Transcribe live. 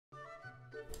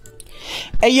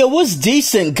Hey yo, what's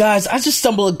decent, guys? I just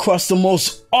stumbled across the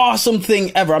most awesome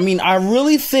thing ever. I mean, I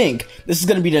really think this is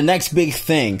gonna be the next big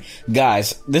thing.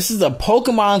 Guys, this is a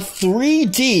Pokemon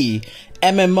 3D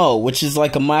MMO, which is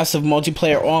like a massive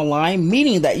multiplayer online,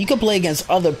 meaning that you can play against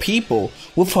other people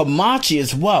with Hamachi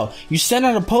as well. You send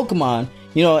out a Pokemon.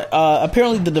 You know,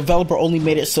 apparently the developer only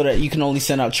made it so that you can only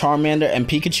send out Charmander and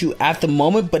Pikachu at the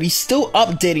moment, but he's still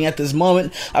updating at this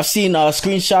moment. I've seen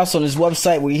screenshots on his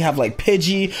website where you have like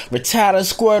Pidgey, Rattata,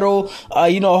 Squirtle,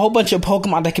 you know, a whole bunch of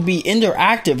Pokemon that can be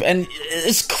interactive, and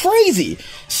it's crazy.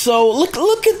 So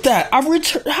look at that.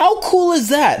 How cool is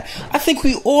that? I think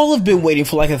we all have been waiting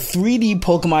for like a 3D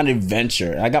Pokemon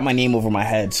adventure. I got my name over my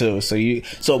head too,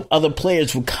 so other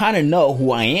players will kind of know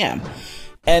who I am.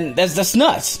 And that's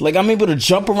nuts. Like, I'm able to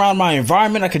jump around my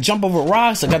environment. I could jump over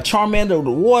rocks. I got Charmander over the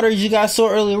water, as you guys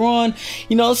saw earlier on.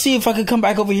 You know, let's see if I can come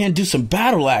back over here and do some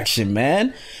battle action,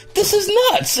 man. This is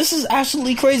nuts. This is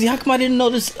absolutely crazy. How come I didn't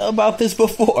know about this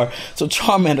before? So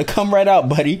Charmander, come right out,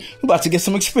 buddy. You're about to get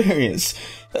some experience.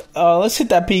 Let's hit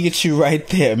that Pikachu right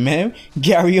there, man.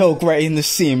 Gary Oak right in the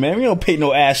scene, man. We don't pay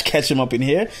no Ash Ketchum up in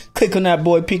here. Click on that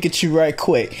boy Pikachu right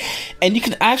quick. And you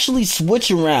can actually switch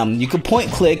around. You can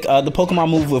point click, the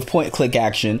Pokemon move with point click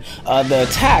action. The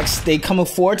attacks, they come with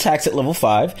 4 attacks at level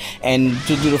 5. And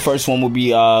to do the first one will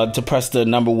be to press the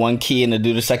number 1 key, and to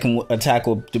do the second attack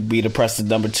will be to press the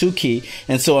number 2 key,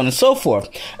 and so on and so forth.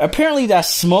 Apparently that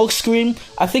smoke screen,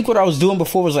 I think what I was doing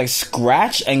before was like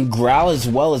scratch and growl as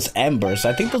well as ember. So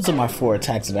I think those are my 4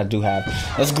 attacks that I do have.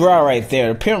 That's growl right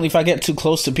there. Apparently if I get too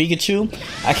close to Pikachu,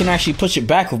 I can actually push it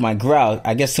back with my growl,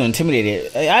 I guess, to intimidate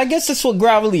it. I guess that's what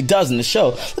growl really does in the show.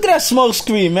 Look at that smoke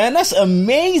screen, man. That's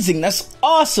amazing. That's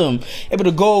awesome. Able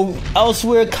to go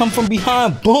elsewhere, come from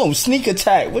behind, boom, sneak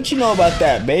attack. What you know about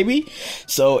that, baby?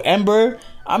 So ember,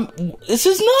 this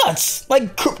is nuts.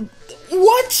 Like,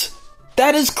 what?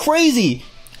 That is crazy.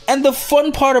 And the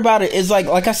fun part about it is, like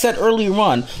I said earlier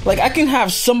on, like, I can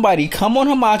have somebody come on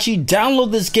Hamachi,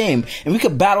 download this game, and we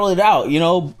could battle it out, you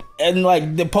know, and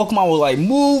like the Pokemon will like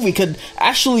move. We could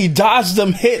actually dodge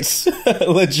them hits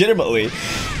legitimately.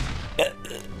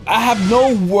 I have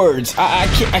no words. I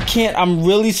can't. I'm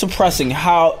really suppressing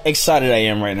how excited I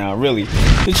am right now. Really.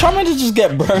 Did Charmander just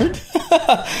get burned?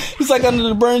 He's like under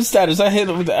the burn status. I hit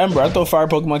it with the Ember. I thought fire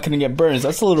Pokemon couldn't get burns.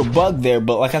 That's a little bug there,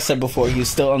 but like I said before, he's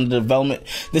still under development.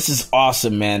 This is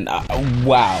awesome, man.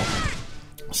 Wow.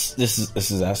 This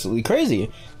is absolutely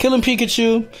crazy. Killing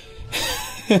Pikachu.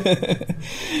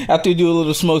 After you do a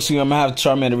little smoke screen, I'm gonna have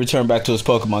Charmander return back to his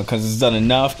Pokemon because it's done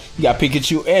enough. You got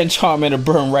Pikachu and Charmander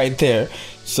burn right there.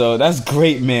 So that's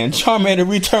great, man. Charmander,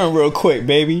 return real quick,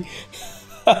 baby.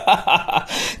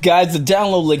 Guys, the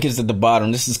download link is at the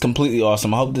bottom. This is completely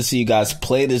awesome. I hope to see you guys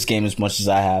play this game as much as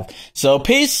I have. So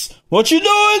peace. What you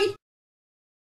doing?